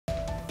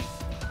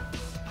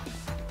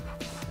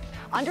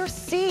under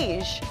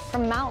siege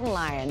from mountain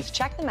lions.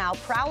 Check them out,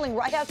 prowling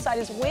right outside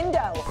his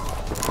window.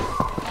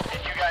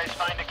 Did you guys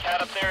find a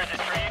cat up there? Is it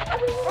treed?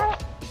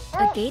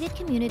 A gated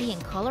community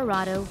in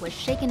Colorado was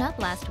shaken up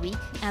last week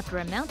after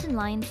a mountain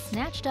lion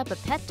snatched up a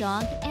pet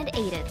dog and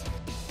ate it.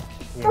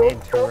 You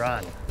need to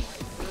run.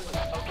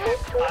 Okay,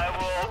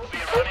 I will be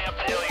running up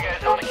the hill. You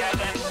guys own the cat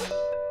then?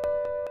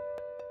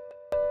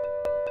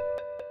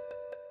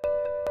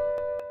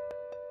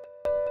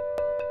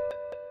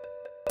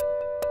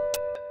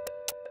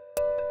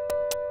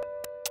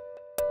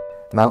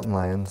 Mountain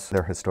lions,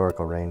 their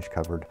historical range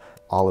covered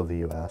all of the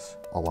U.S.,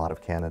 a lot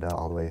of Canada,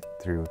 all the way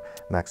through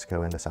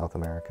Mexico into South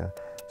America.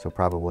 So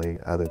probably,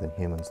 other than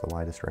humans, the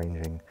widest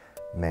ranging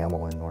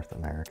mammal in North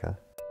America.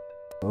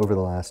 Over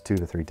the last 2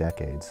 to 3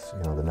 decades,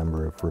 the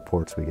number of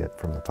reports we get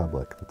from the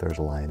public that there's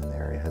a lion in the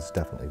area has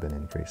definitely been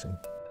increasing.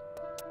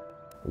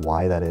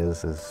 Why that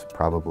is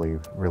probably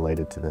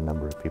related to the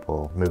number of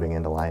people moving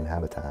into lion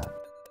habitat.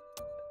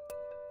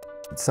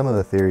 Some of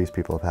the theories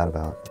people have had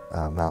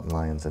about mountain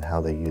lions and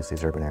how they use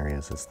these urban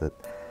areas is that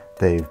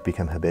they've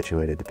become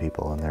habituated to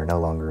people and they're no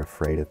longer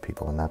afraid of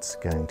people, and that's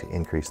going to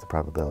increase the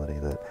probability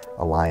that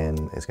a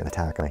lion is going to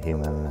attack on a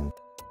human. And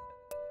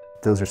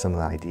those are some of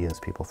the ideas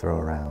people throw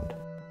around.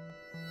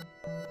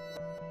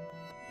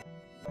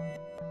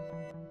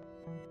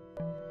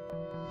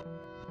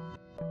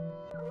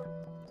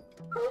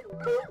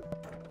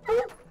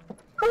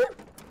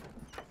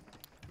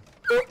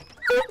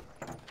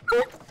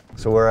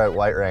 So we're at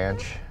White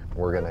Ranch.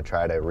 We're gonna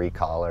try to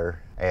recollar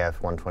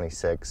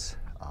AF-126.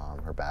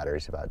 Her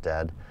battery's about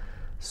dead.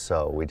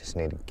 So we just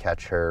need to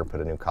catch her, put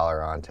a new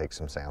collar on, take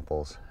some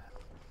samples.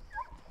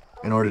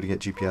 In order to get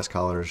GPS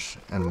collars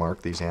and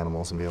mark these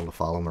animals and be able to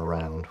follow them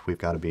around, we've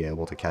got to be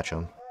able to catch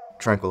them,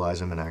 tranquilize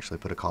them, and actually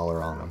put a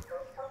collar on them.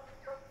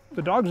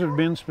 The dogs have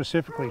been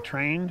specifically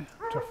trained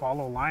to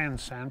follow lion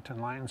scent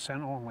and lion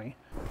scent only.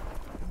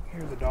 You can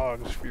hear the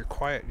dogs. If you're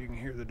quiet, you can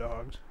hear the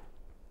dogs.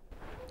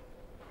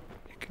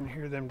 You can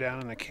hear them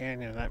down in the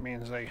canyon. That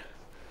means they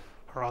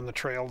are on the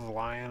trail of the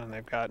lion and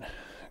they've got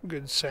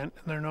good scent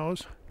in their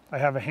nose. I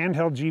have a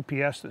handheld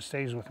GPS that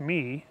stays with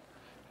me,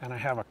 and I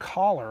have a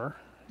collar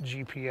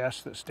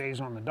GPS that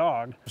stays on the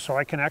dog, so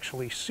I can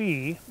actually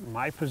see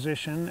my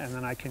position, and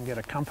then I can get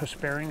a compass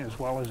bearing as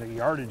well as a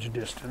yardage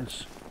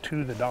distance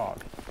to the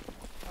dog.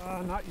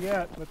 Not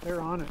yet, but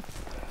they're on it.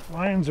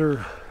 Lions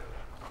are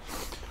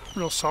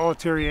real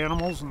solitary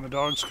animals, and the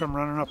dogs come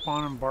running up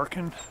on them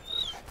barking.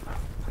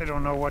 They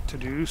don't know what to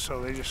do,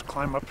 so they just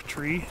climb up a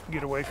tree,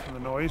 get away from the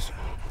noise.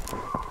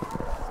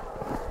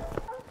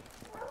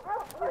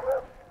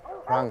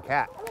 Wrong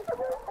cat.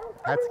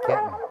 That's a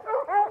kitten.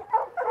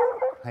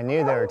 I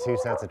knew there were 2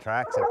 sets of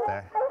tracks up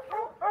there.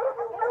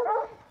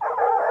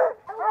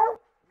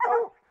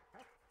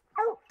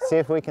 See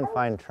if we can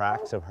find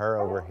tracks of her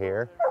over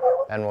here,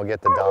 and we'll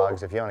get the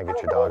dogs. If you want to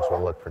get your dogs,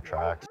 we'll look for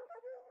tracks.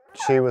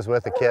 She was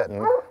with a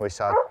kitten. We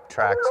saw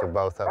tracks of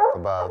both up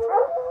above.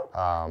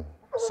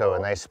 So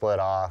when they split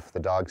off, the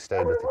dog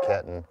stayed with the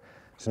kitten.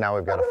 So now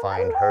we've got to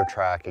find her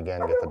track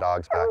again, get the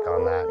dogs back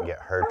on that, and get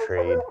her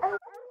treed.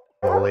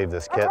 We'll leave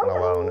this kitten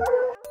alone.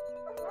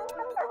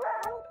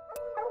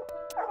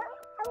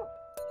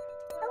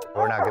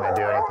 We're not going to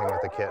do anything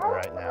with the kitten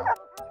right now.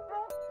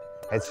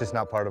 It's just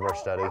not part of our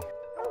study.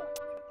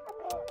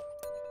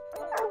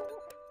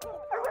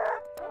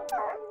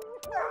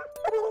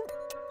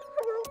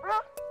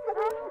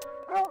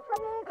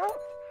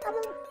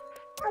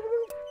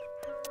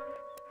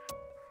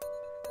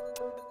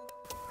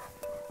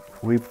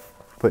 We've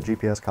put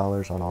GPS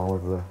collars on all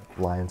of the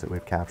lions that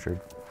we've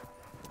captured.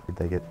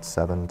 They get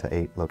 7 to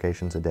 8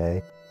 locations a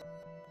day.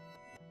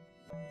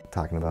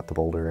 Talking about the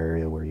Boulder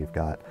area where you've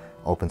got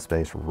open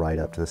space right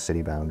up to the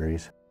city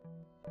boundaries.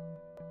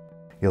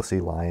 You'll see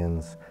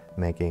lions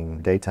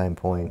making daytime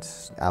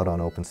points out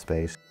on open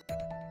space.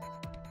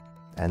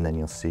 And then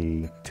you'll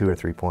see 2 or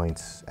 3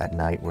 points at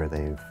night where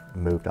they've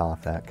moved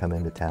off that, come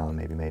into town,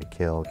 maybe made a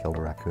kill, killed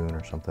a raccoon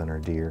or something, or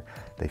a deer.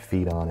 They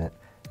feed on it,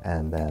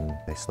 and then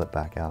they slip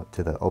back out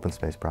to the open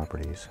space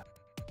properties.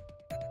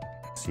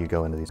 So you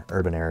go into these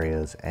urban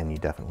areas and you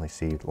definitely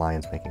see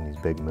lions making these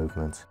big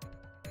movements.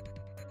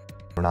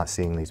 We're not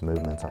seeing these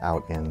movements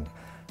out in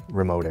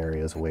remote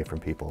areas away from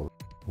people,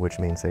 which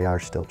means they are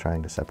still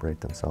trying to separate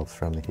themselves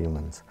from the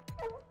humans.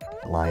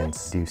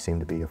 Lions do seem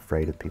to be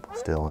afraid of people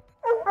still.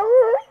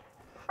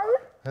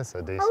 That's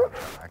a decent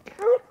track.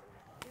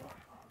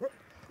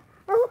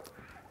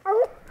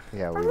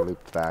 Yeah, we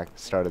looped back,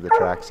 started the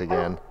tracks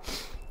again,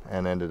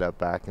 and ended up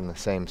back in the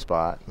same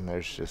spot. And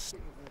there's just,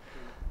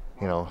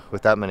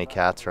 with that many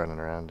cats running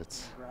around,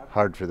 it's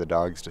hard for the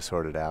dogs to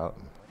sort it out.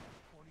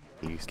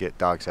 You get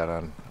dogs out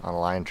on a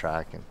lion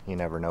track, and you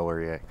never know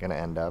where you're going to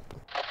end up. Did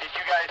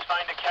you guys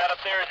find a cat up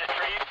there? Is it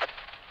treed?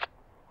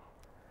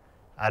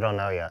 I don't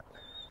know yet.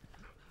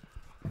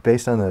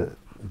 Based on the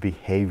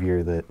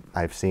behavior that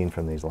I've seen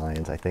from these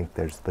lions, I think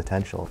there's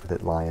potential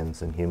that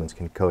lions and humans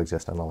can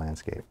coexist on the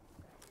landscape.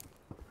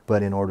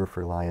 But in order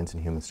for lions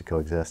and humans to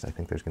coexist, I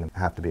think there's going to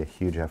have to be a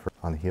huge effort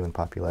on the human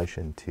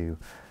population to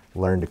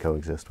learn to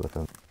coexist with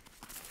them.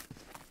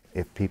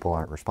 If people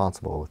aren't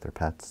responsible with their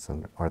pets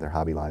or their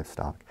hobby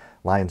livestock,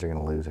 lions are going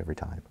to lose every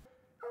time.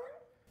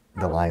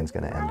 The lion's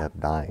going to end up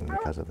dying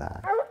because of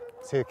that.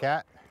 See a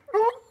cat? Go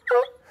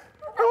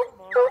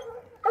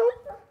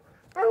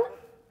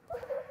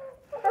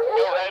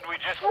ahead, we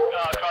just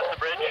crossed the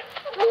bridge.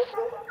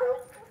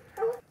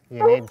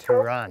 You need to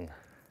run.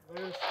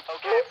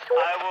 Okay,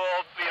 I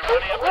will be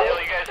running up the hill.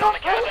 You guys on the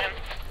cat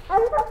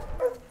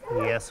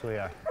then? Yes, we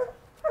are.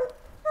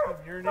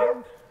 What's your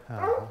name?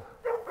 Uh-huh.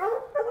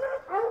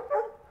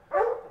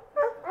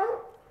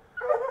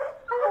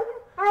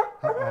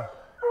 Uh-oh.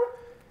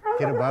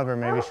 Get above her,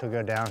 maybe she'll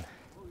go down.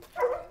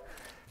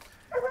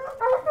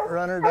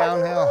 Run her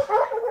downhill.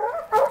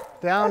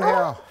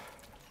 Downhill.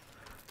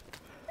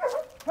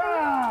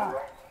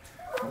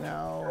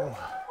 No.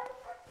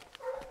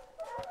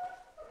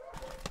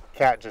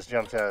 Cat just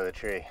jumped out of the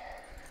tree.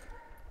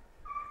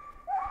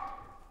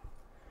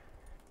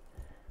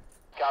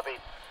 Copy.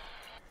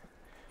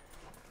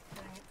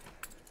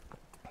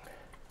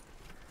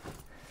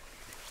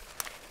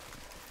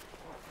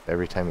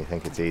 Every time you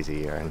think it's easy,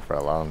 you're in for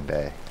a long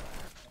day.